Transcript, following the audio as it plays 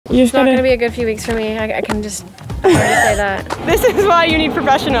It's not gonna be a good few weeks for me. I can just already say that. This is why you need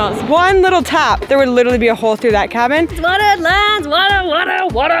professionals. One little tap, there would literally be a hole through that cabin. Water, lands,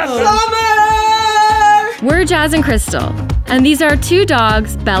 water. Summer! We're Jazz and Crystal, and these are 2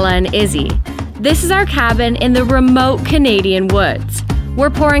 dogs, Bella and Izzy. This is our cabin in the remote Canadian woods. We're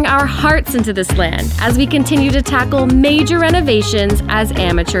pouring our hearts into this land as we continue to tackle major renovations as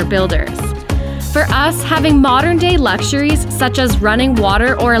amateur builders. For us, having modern day luxuries such as running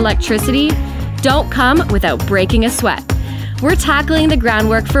water or electricity don't come without breaking a sweat. We're tackling the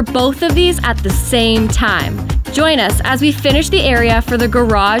groundwork for both of these at the same time. Join us as we finish the area for the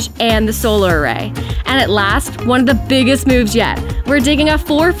garage and the solar array. And at last, one of the biggest moves yet. We're digging a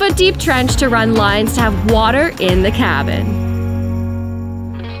 4-foot deep trench to run lines to have water in the cabin.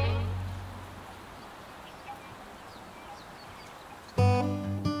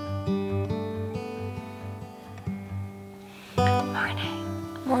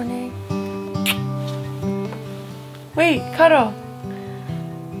 Morning. Wait, cuddle.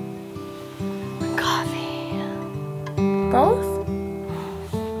 Coffee. Both?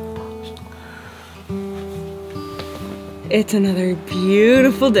 It's another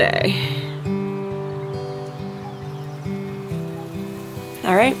beautiful day.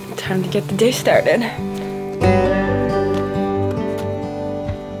 All right, time to get the day started.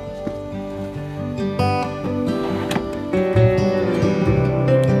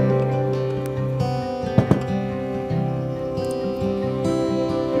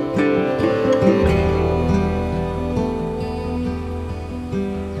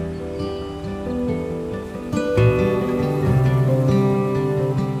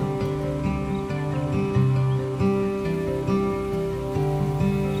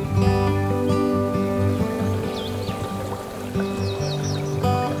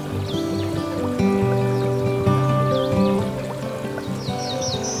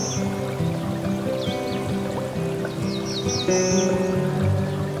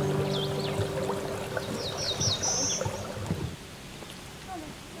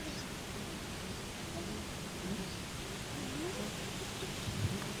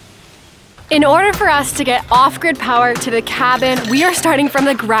 In order for us to get off-grid power to the cabin, we are starting from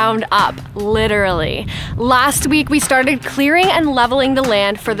the ground up, literally. Last week, we started clearing and leveling the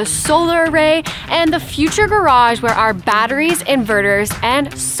land for the solar array and the future garage where our batteries, inverters,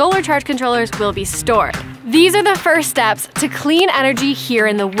 and solar charge controllers will be stored. These are the first steps to clean energy here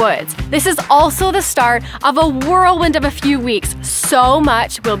in the woods. This is also the start of a whirlwind of a few weeks. So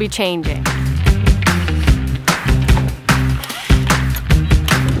much will be changing.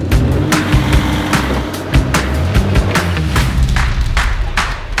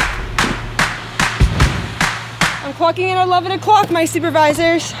 Clocking in at 11 o'clock, my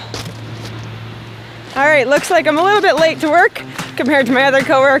supervisors. All right, looks like I'm a little bit late to work compared to my other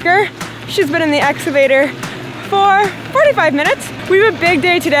coworker. She's been in the excavator for 45 minutes. We have a big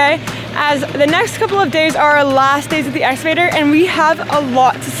day today as the next couple of days are our last days at the excavator and we have a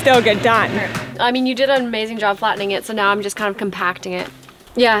lot to still get done. I mean, you did an amazing job flattening it, so now I'm just kind of compacting it.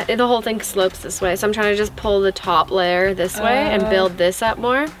 Yeah, the whole thing slopes this way, so I'm trying to just pull the top layer this way and build this up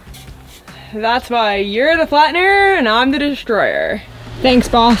more. That's why you're the flattener and I'm the destroyer. Thanks,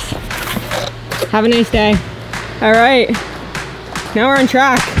 boss. Have a nice day. All right, now we're on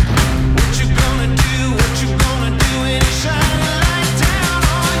track.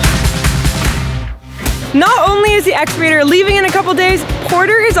 Not only is the excavator leaving in a couple days,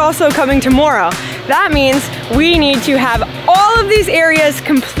 Porter is also coming tomorrow. That means we need to have all of these areas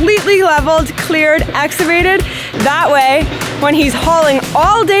completely leveled, cleared, excavated. That way, when he's hauling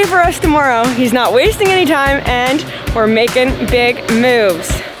all day for us tomorrow, he's not wasting any time and we're making big moves.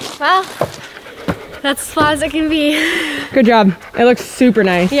 Well, that's as flat as it can be. Good job. It looks super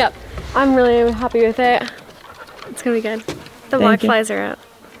nice. Yep, I'm really happy with it. It's gonna be good. The black flies are out.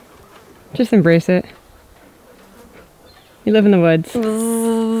 Just embrace it. You live in the woods.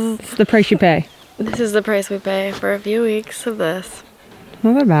 This is the price you pay. This is the price we pay for a few weeks of this.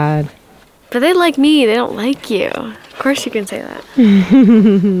 Not that bad. But they like me, they don't like you. Of course you can say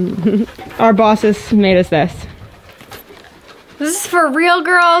that. Our bosses made us this. This is for real,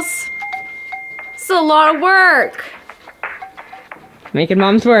 girls. This is a lot of work. Making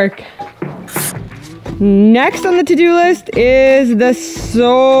moms work. Next on the to-do list is the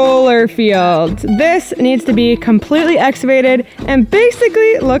solar field. This needs to be completely excavated and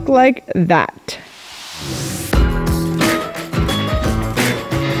basically look like that.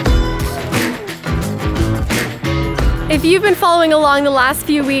 If you've been following along the last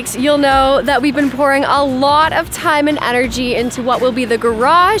few weeks, you'll know that we've been pouring a lot of time and energy into what will be the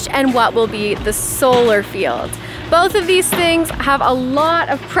garage and what will be the solar field. Both of these things have a lot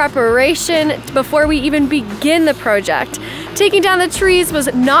of preparation before we even begin the project. Taking down the trees was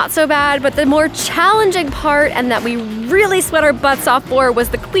not so bad, but the more challenging part, and that we really sweat our butts off for, was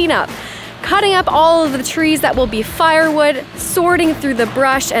the cleanup. Cutting up all of the trees that will be firewood, sorting through the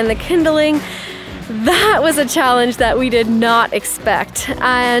brush and the kindling. That was a challenge that we did not expect,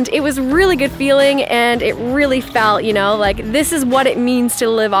 and it was really good feeling, and it really felt, you know, like this is what it means to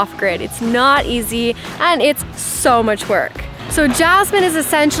live off-grid. It's not easy, and it's so much work. So Jasmine is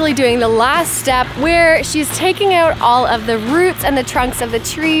essentially doing the last step where she's taking out all of the roots and the trunks of the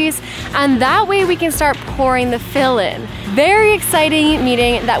trees, and that way we can start pouring the fill in. Very exciting,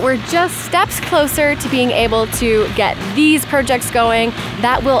 meaning that we're just steps closer to being able to get these projects going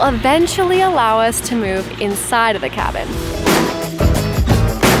that will eventually allow us to move inside of the cabin.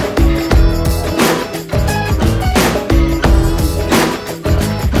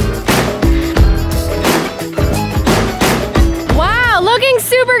 Looking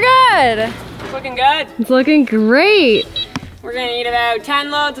super good. It's looking good. It's looking great. We're gonna need about 10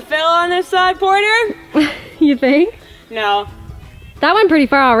 loads of fill on this side, Porter. You think? No. That went pretty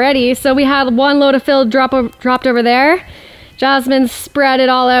far already. So we had 1 load of fill dropped over there. Jasmine spread it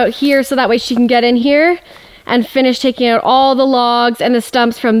all out here so that way she can get in here and finish taking out all the logs and the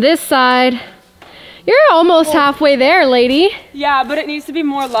stumps from this side. You're almost halfway there, lady. Yeah, but it needs to be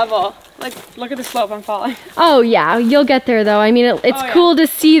more level. Like, look at the slope I'm falling. Oh yeah, you'll get there though. I mean, it's cool to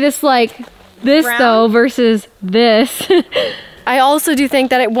see this like this Brown though versus this. I also do think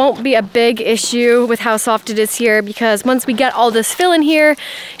that it won't be a big issue with how soft it is here, because once we get all this fill in here, it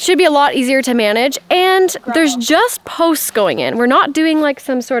should be a lot easier to manage. And there's just posts going in. We're not doing like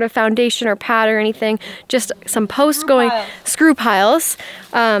some sort of foundation or pad or anything, just some posts going, screw piles.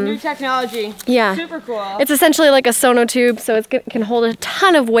 New technology. Yeah. Super cool. It's essentially like a sonotube, so it can hold a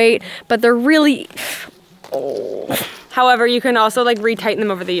ton of weight, but they're really, However, you can also like retighten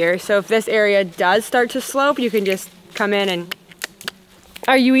them over the years. So if this area does start to slope, you can just come in and...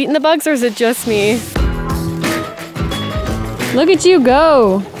 Are you eating the bugs or is it just me? Look at you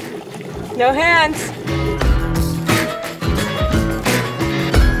go. No hands.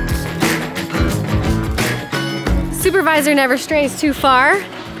 Supervisor never strays too far.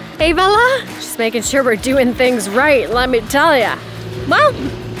 Hey, Bella? Just making sure we're doing things right, let me tell ya. Well,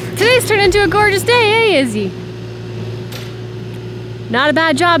 today's turned into a gorgeous day, eh, Izzy? Not a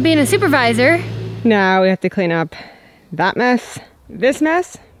bad job being a supervisor. Now we have to clean up that mess, this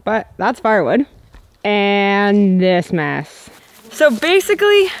mess, but that's firewood, and this mess. So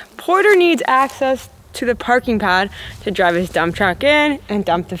basically, Porter needs access to the parking pad to drive his dump truck in and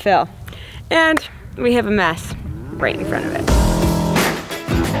dump the fill. And we have a mess right in front of it.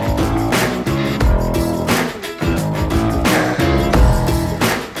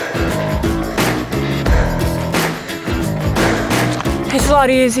 It's a lot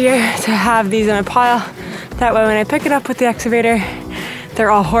easier to have these in a pile. That way when I pick it up with the excavator, they're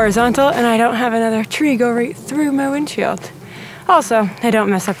all horizontal and I don't have another tree go right through my windshield. Also, I don't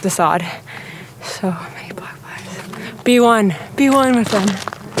mess up the sod. So many black flies. Be one with them.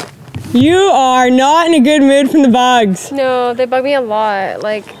 You are not in a good mood from the bugs. No, they bug me a lot.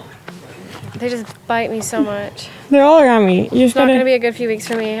 Like, they just bite me so much. They're all around me. It's not gonna be a good few weeks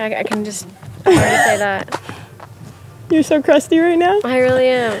for me. I can just already say that. You're so crusty right now. I really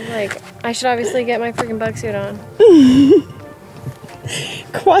am. Like, I should obviously get my freaking bug suit on.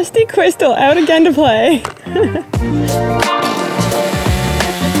 Crusty Crystal out again to play. What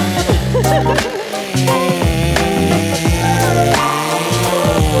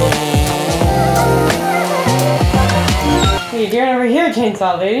are you doing over here,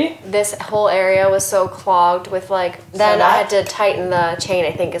 chainsaw lady? This whole area was so clogged with like, then I had to tighten the chain,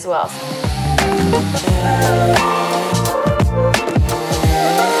 I think, as well.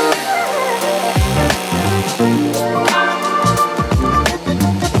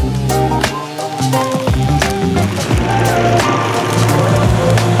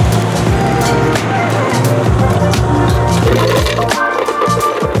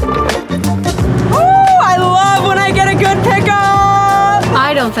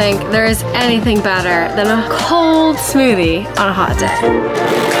 I don't think there is anything better than a cold smoothie on a hot day.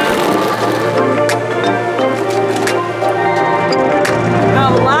 The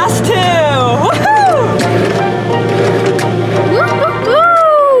last two! Woohoo!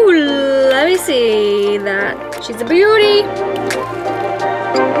 Woo-hoo-hoo! Let me see that. She's a beauty.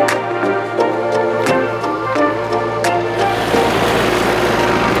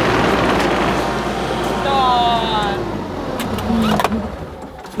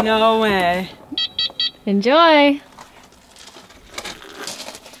 No way. Enjoy.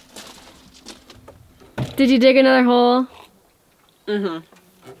 Did Did you dig another hole?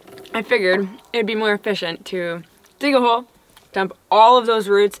 I figured it'd be more efficient to dig a hole, dump all of those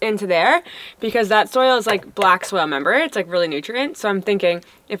roots into there, because that soil is like black soil, remember? It's like really nutrient. So I'm thinking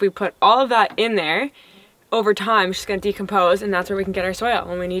if we put all of that in there, over time it's just gonna decompose, and that's where we can get our soil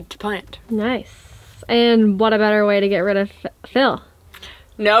when we need to plant. Nice. And what a better way to get rid of fill.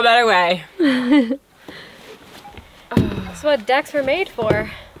 No better way. That's what decks were made for.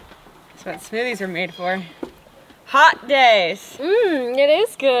 That's what smoothies are made for. Hot days. It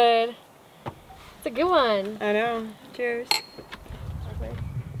is good. It's a good one. I know. Cheers.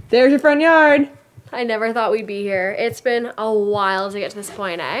 There's your front yard. I never thought we'd be here. It's been a while to get to this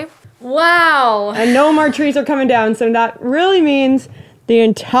point, eh? Wow. And no more trees are coming down, so that really means the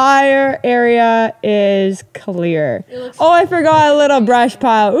entire area is clear. Oh, I forgot a little brush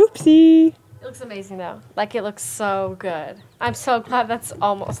pile. Oopsie. It looks amazing though. Like, it looks so good. I'm so glad that's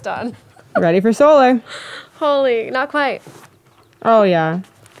almost done. Ready for solar. Holy, not quite. Oh yeah. A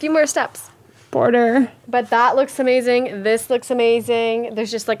few more steps. Border. But that looks amazing. This looks amazing. There's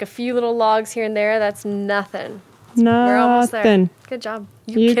just like a few little logs here and there. That's nothing. We're almost there. Good job.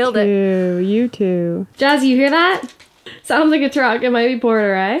 You killed it. You too. Jazz, you hear that? Sounds like a truck. It might be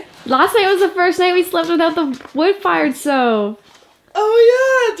Porter, eh? Last night was the first night we slept without the wood-fired stove.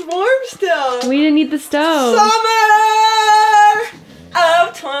 Oh yeah, it's warm still. We didn't need the stove. Summer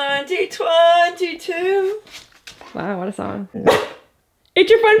of 2022. Wow, what a song. It's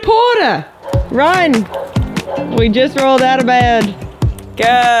your friend Porter. Run. We just rolled out of bed.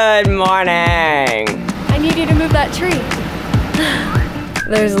 Good morning. I need you to move that tree.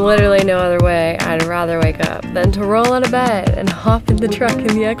 There's literally no other way I'd rather wake up than to roll out of bed and hop in the truck in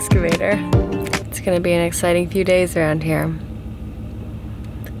the excavator. It's gonna be an exciting few days around here.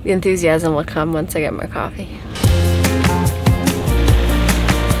 The enthusiasm will come once I get more coffee.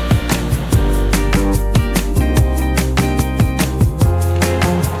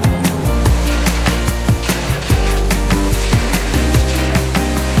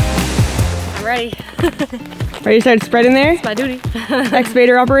 I'm ready. Ready to start spreading there? It's my duty.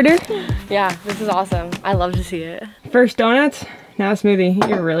 Excavator operator? Yeah, this is awesome. I love to see it. First donuts, now smoothie.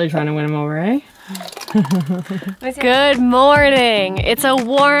 You're really trying to win them over, eh? Good morning. It's a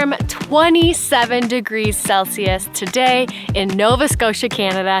warm 27 degrees Celsius today in Nova Scotia,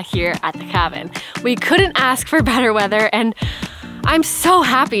 Canada, here at the cabin. We couldn't ask for better weather, and I'm so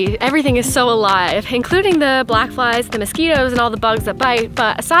happy. Everything is so alive, including the black flies, the mosquitoes, and all the bugs that bite.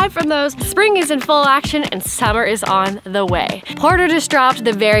 But aside from those, spring is in full action and summer is on the way. Porter just dropped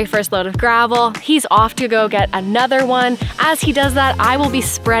the very first load of gravel. He's off to go get another one. As he does that, I will be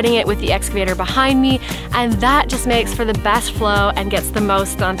spreading it with the excavator behind me, and that just makes for the best flow and gets the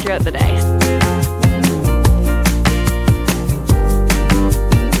most done throughout the day.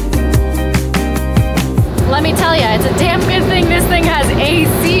 Let me tell you, it's a damn good thing this thing has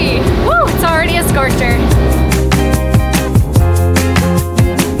AC. Woo, it's already a scorcher.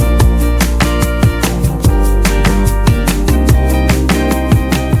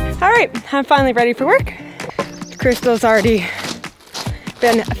 All right, I'm finally ready for work. Crystal's already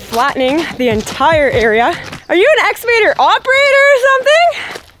been flattening the entire area. Are you an excavator operator or something?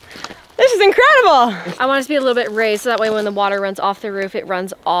 This is incredible. I want it to be a little bit raised so that way when the water runs off the roof, it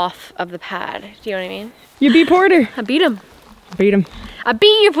runs off of the pad. Do you know what I mean? You beat Porter. I beat him. Beat him. I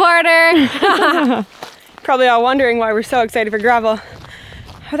beat you, Porter. Probably all wondering why we're so excited for gravel.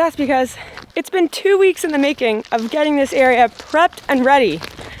 Well, that's because it's been 2 weeks in the making of getting this area prepped and ready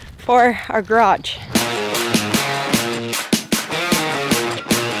for our garage.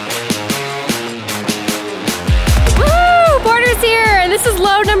 Woo! Porter's here, and this is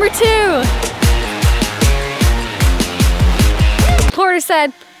load number 2. Porter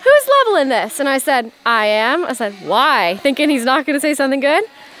said, "Who's leveling this?" And I said, "I am." I said, "Why?" Thinking he's not gonna say something good.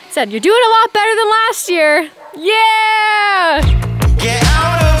 He said, "You're doing a lot better than last year." Yeah! Get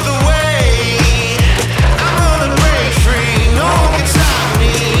out of the way. I'm gonna break free. No one can stop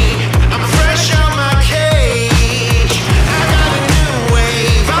me. I'm fresh out my cage. I got a new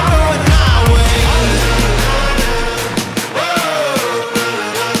wave. I'm going my way.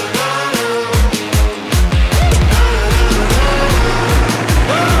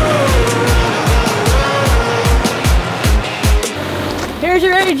 Here's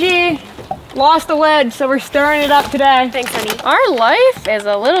your AG. Lost the lid, so we're stirring it up today. Thanks, honey. Our life is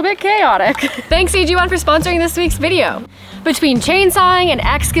a little bit chaotic. Thanks, AG1, for sponsoring this week's video. Between chainsawing and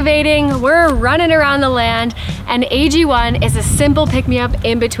excavating, we're running around the land, and AG1 is a simple pick-me-up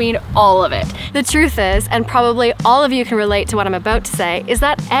in between all of it. The truth is, and probably all of you can relate to what I'm about to say, is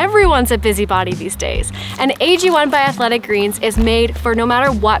that everyone's a busybody these days. And AG1 by Athletic Greens is made for no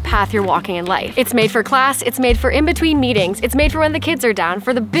matter what path you're walking in life. It's made for class, it's made for in-between meetings, it's made for when the kids are down,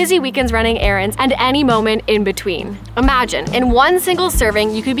 for the busy weekends running errands, and any moment in between. Imagine, in one single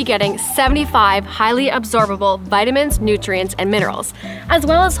serving, you could be getting 75 highly absorbable vitamins, nutrients, and minerals, as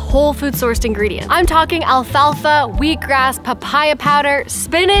well as whole food sourced ingredients. I'm talking alfalfa, wheatgrass, papaya powder,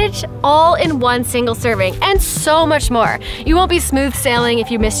 spinach, all in one single serving, and so much more. You won't be smooth sailing if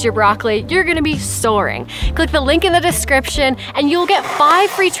you missed your broccoli, you're gonna be soaring. Click the link in the description and you'll get 5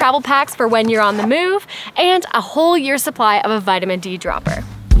 free travel packs for when you're on the move, and a whole year's supply of a vitamin D dropper.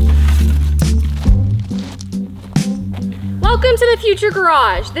 Welcome to the future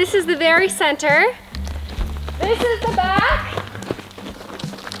garage. This is the very center. This is the back.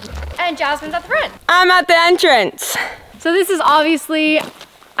 And Jasmine's at the front. I'm at the entrance. So this is obviously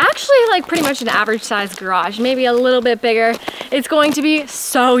actually like pretty much an average size garage, maybe a little bit bigger. It's going to be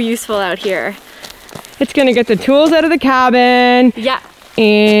so useful out here. It's gonna get the tools out of the cabin. Yeah.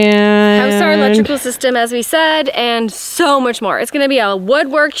 And House our electrical system, as we said, and so much more. It's gonna be a wood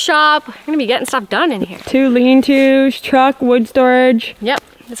workshop. We're gonna be getting stuff done in here. 2 lean-tos, truck, wood storage. Yep,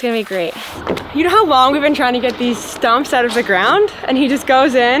 it's gonna be great. You know how long we've been trying to get these stumps out of the ground? And he just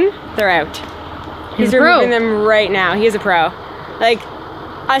goes in, they're out. He's a pro. removing them right now. He is a pro. Like,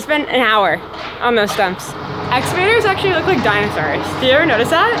 I spent an hour on those stumps. Excavators actually look like dinosaurs. Do you ever notice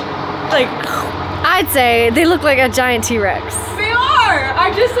that? Like, I'd say they look like a giant T-Rex. they are!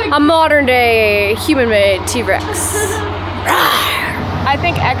 I just like, A modern day human-made T-Rex. I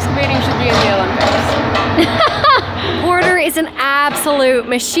think excavating should be in the Olympics. Porter is an absolute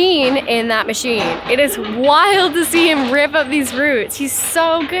machine in that machine. It is wild to see him rip up these roots. He's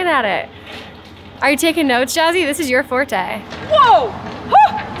so good at it. Are you taking notes, Jazzy? This is your forte. Whoa!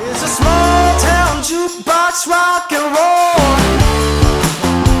 It's a small town jukebox, rock and roll.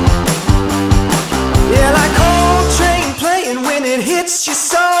 Yeah, like Coltrane playing when it hits your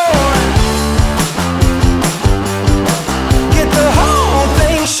soul. Get the whole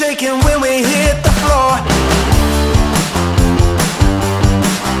thing shaking when we hit the floor.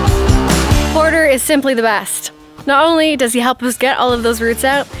 Porter is simply the best. Not only does he help us get all of those roots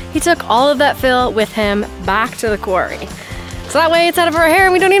out, he took all of that fill with him back to the quarry. So that way it's out of our hair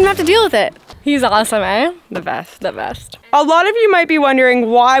and we don't even have to deal with it. He's awesome, eh? The best, the best. A lot of you might be wondering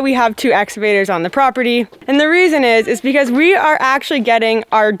why we have 2 excavators on the property. And the reason is because we are actually getting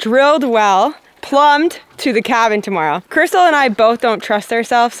our drilled well plumbed to the cabin tomorrow. Crystal and I both don't trust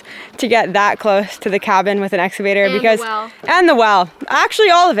ourselves to get that close to the cabin with an excavator And the because well. and the well. Actually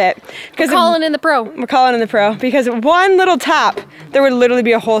all of it. Because Calling in the pro. we're calling in the pro because one little tap, there would literally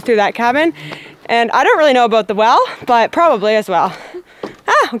be a hole through that cabin. And I don't really know about the well, but probably as well.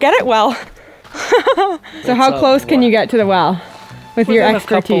 Get it well. So how close can you get to the well with your Within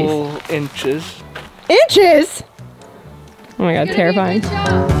expertise? a couple inches. Inches? Oh my god, terrifying.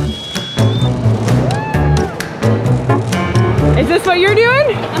 Is this what you're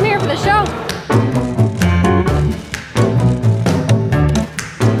doing? I'm here for the show.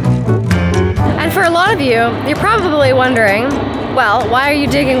 And for a lot of you, you're probably wondering, well, why are you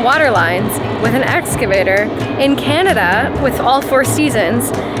digging water lines with an excavator? In Canada, with all 4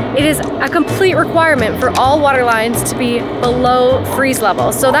 seasons, it is a complete requirement for all water lines to be below freeze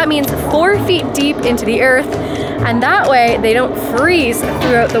level. So that means 4 feet deep into the earth, and that way they don't freeze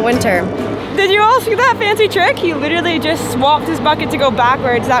throughout the winter. Did you all see that fancy trick? He literally just swapped his bucket to go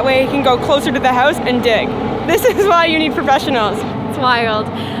backwards. That way he can go closer to the house and dig. This is why you need professionals. It's wild.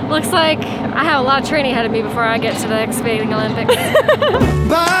 Looks like I have a lot of training ahead of me before I get to the excavating Olympics.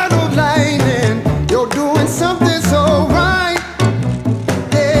 Bottle lightning, you're doing something so right.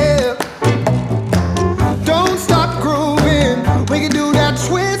 Yeah. Don't stop grooving. We can do that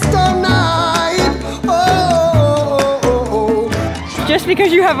twist all night. Oh. Just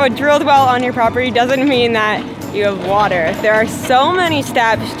because you have a drilled well on your property doesn't mean that you have water. There are so many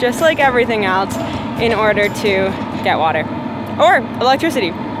steps, just like everything else, in order to get water. Or electricity.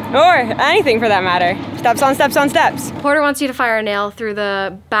 Or anything for that matter. Steps on steps on steps. Porter wants you to fire a nail through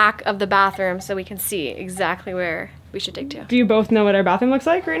the back of the bathroom so we can see exactly where we should dig to. Do you both know what our bathroom looks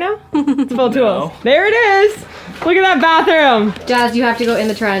like right now? It's full of tools. There it is! Look at that bathroom! Jazz, you have to go in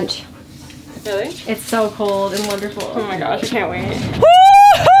the trench. Really? It's so cold and wonderful. Oh my gosh, I can't wait.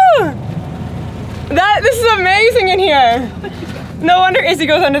 Woohoo! This is amazing in here! No wonder Izzy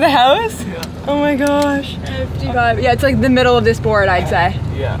goes under the house. Yeah. Oh my gosh. 55. Yeah, it's like the middle of this board, I'd say.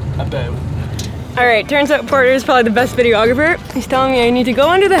 Yeah, about. All right, turns out Porter is probably the best videographer. He's telling me I need to go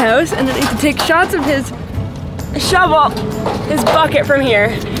under the house and then I need to take shots of his shovel, his bucket from here.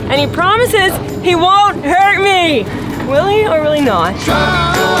 And he promises he won't hurt me. Will he or will he not?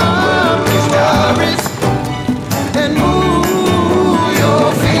 And move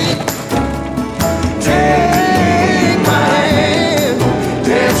your feet. Take my hand,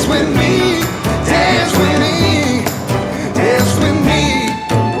 dance with me, dance with me, dance with me.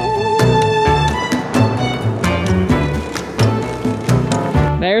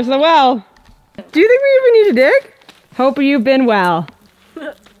 There's the well. Do you think we even need to dig? Hope you've been well.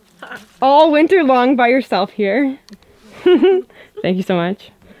 All winter long by yourself here. Thank you so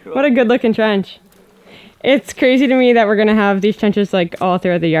much. What a good looking trench. It's crazy to me that we're gonna have these trenches like all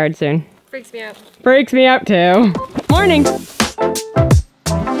throughout the yard soon. Freaks me out. Freaks me out too. Morning.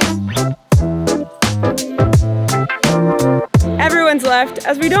 Everyone's left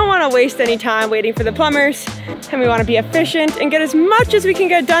as we don't want to waste any time waiting for the plumbers and we want to be efficient and get as much as we can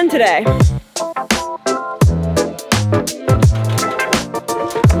get done today.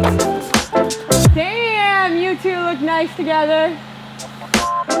 Damn, you two look nice together.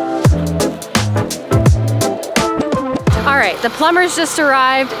 All right, the plumbers just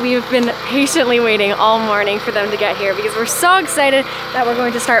arrived. We've been patiently waiting all morning for them to get here because we're so excited that we're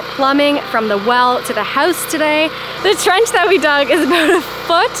going to start plumbing from the well to the house today. The trench that we dug is about a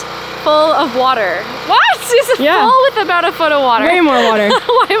foot full of water. What? It's full with about a foot of water. Way more water.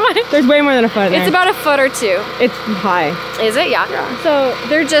 Why am I? There's way more than a foot there. It's about a foot or two. It's high. Is it? Yeah. So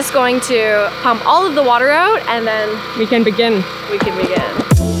they're just going to pump all of the water out and then We can begin. we can begin.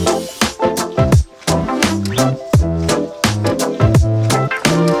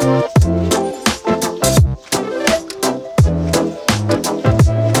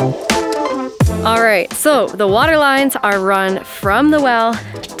 All right, so the water lines are run from the well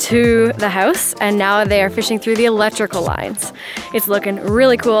to the house, and now they are fishing through the electrical lines. It's looking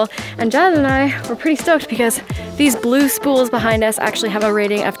really cool, and Jonathan and I were pretty stoked because these blue spools behind us actually have a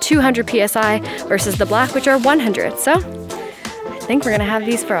rating of 200 PSI versus the black, which are 100. So I think we're gonna have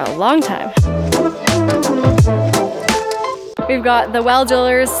these for a long time. We've got the well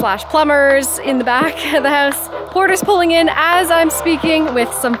drillers slash plumbers in the back of the house. Porter's pulling in as I'm speaking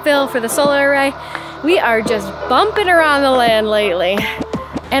with some fill for the solar array. We are just bumping around the land lately.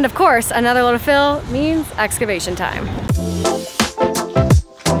 And of course, another load of fill means excavation time.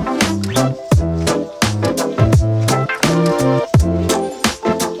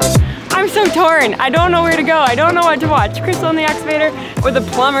 I'm so torn. I don't know where to go. I don't know what to watch. Crystal in the excavator or the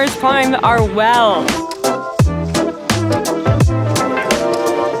plumbers plumbing our well.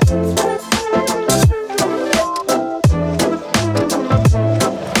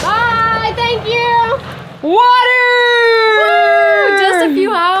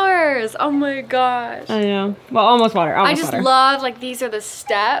 Oh my gosh. I know. Well, almost water. Almost I just water. love, like, these are the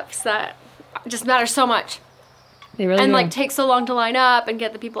steps that just matter so much. They really and do. like take so long to line up and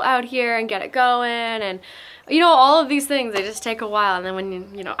get the people out here and get it going, and you know, all of these things, they just take a while, and then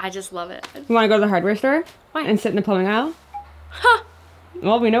when you know, I just love it. You want to go to the hardware store? Why? And sit in the plumbing aisle? Huh.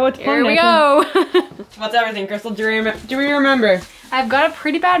 Well, we know what to plumb Here we next. go. What's everything, Crystal? Do we remember? I've got a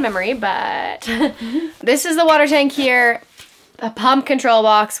pretty bad memory, but this is the water tank here. A pump control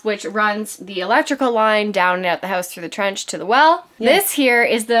box which runs the electrical line down and out the house through the trench to the well. Yes. This here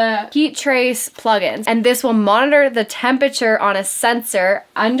is the heat trace plugins, and this will monitor the temperature on a sensor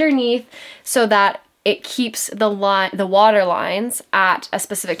underneath so that it keeps the water lines at a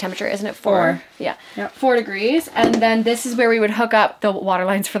specific temperature. Isn't it 4? Yeah, yep. 4 degrees. And then this is where we would hook up the water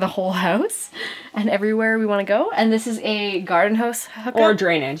lines for the whole house and everywhere we want to go. And this is a garden hose hookup. Or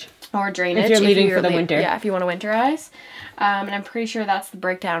drainage. Or drainage. If you're leaving for the winter. Yeah, if you want to winterize. And I'm pretty sure that's the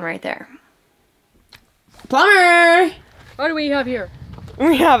breakdown right there. Plumber! What do we have here?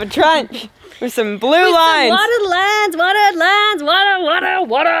 We have a trench with some blue lines. Water lines, water lines,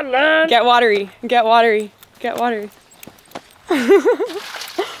 water lines. Get watery, get watery, get watery.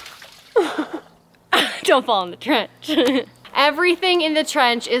 Don't fall in the trench. Everything in the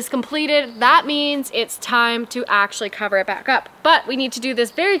trench is completed. That means it's time to actually cover it back up. But we need to do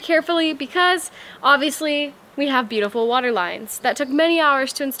this very carefully because obviously we have beautiful water lines that took many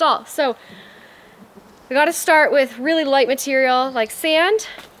hours to install. So we got to start with really light material like sand.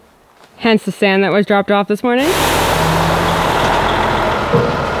 Hence the sand that was dropped off this morning.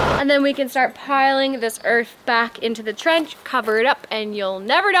 And then we can start piling this earth back into the trench, cover it up, and you'll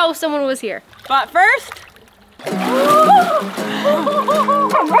never know someone was here. But first,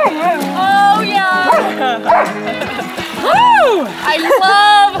 oh yeah! Woo! I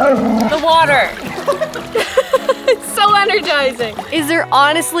love the water. It's so energizing. mesmerizing. Is there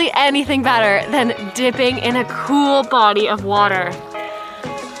honestly anything better than dipping in a cool body of water?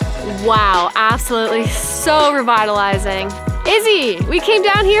 Wow, absolutely so revitalizing. Izzy, we came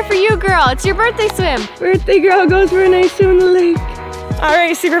down here for you, girl. It's your birthday swim. Birthday girl goes for a nice swim in the lake. All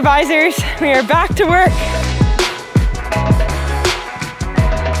right, supervisors, we are back to work.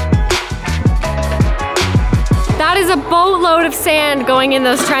 That is a boatload of sand going in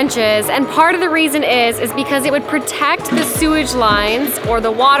those trenches, and part of the reason is because it would protect the sewage lines or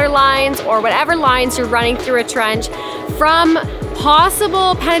the water lines or whatever lines you're running through a trench from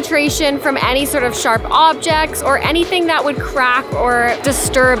possible penetration from any sort of sharp objects or anything that would crack or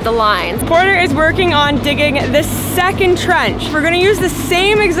disturb the lines. Porter is working on digging the second trench. We're gonna use the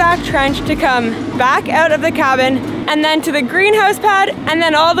same exact trench to come back out of the cabin and then to the greenhouse pad and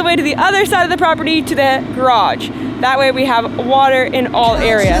then all the way to the other side of the property to the garage. That way we have water in all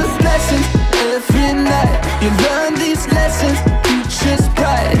areas. Every night you learn these lessons, future's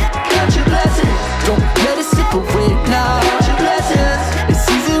bright. Count your blessings, don't let it slip away now. Count your blessings, it's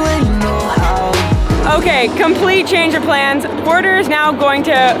easy when you know how. Okay, complete change of plans. Porter is now going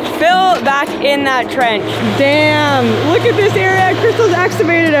to fill back in that trench. Damn, look at this area. Crystal's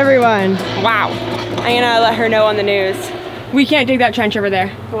excavated, everyone. Wow. I'm gonna let her know on the news. We can't dig that trench over there.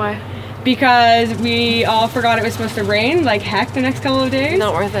 Why? Because we all forgot it was supposed to rain like heck the next couple of days.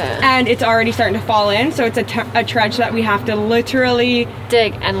 Not worth it. And it's already starting to fall in, so it's a trench that we have to literally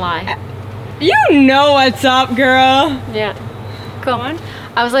Dig and lie. You know what's up, girl. Yeah. Cool.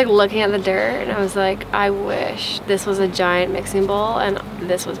 I was like looking at the dirt and I was like, I wish this was a giant mixing bowl and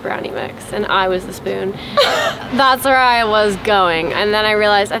this was brownie mix and I was the spoon. That's where I was going. And then I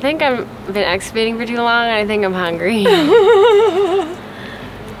realized I think I've been excavating for too long and I think I'm hungry.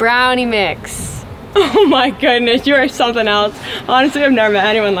 Brownie mix. Oh my goodness, you are something else. Honestly, I've never met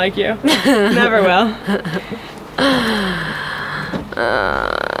anyone like you. Never will.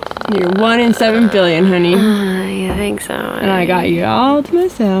 You're 1 in 7 billion, honey. You think so? And I got you all to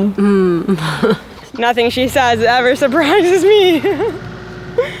myself. Nothing she says ever surprises me.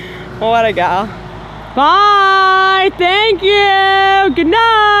 What a gal. Bye, thank you, good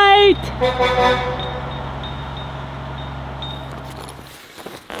night.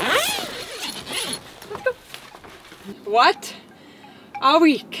 What a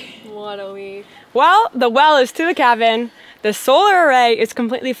week. What a week. Well, the well is to the cabin, the solar array is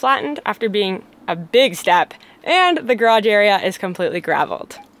completely flattened after being a big step, and the garage area is completely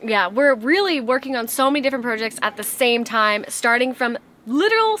graveled. Yeah, we're really working on so many different projects at the same time, starting from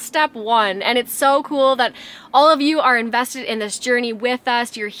literal step one, and it's so cool that all of you are invested in this journey with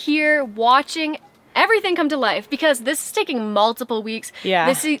us. You're here watching everything come to life because this is taking multiple weeks.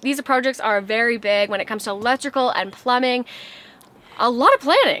 Yeah. These projects are very big when it comes to electrical and plumbing. A lot of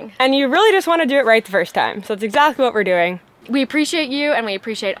planning. And you really just want to do it right the first time. So that's exactly what we're doing. We appreciate you and we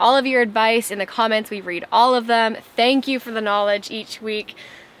appreciate all of your advice in the comments. We read all of them. Thank you for the knowledge each week.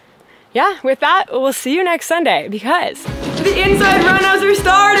 Yeah, with that, we'll see you next Sunday because the inside renos are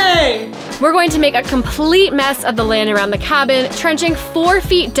starting! We're going to make a complete mess of the land around the cabin, trenching 4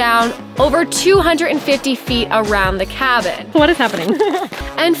 feet down, over 250 feet around the cabin. What is happening?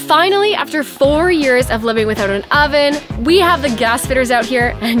 And finally, after 4 years of living without an oven, we have the gas fitters out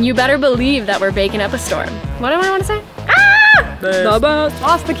here, and you better believe that we're baking up a storm. What do I want to say? Ah! The boat.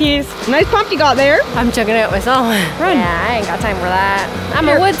 Lost the keys. Nice pump you got there. I'm chugging it out myself. Run. Yeah, I ain't got time for that. I'm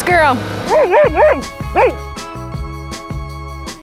a woods girl.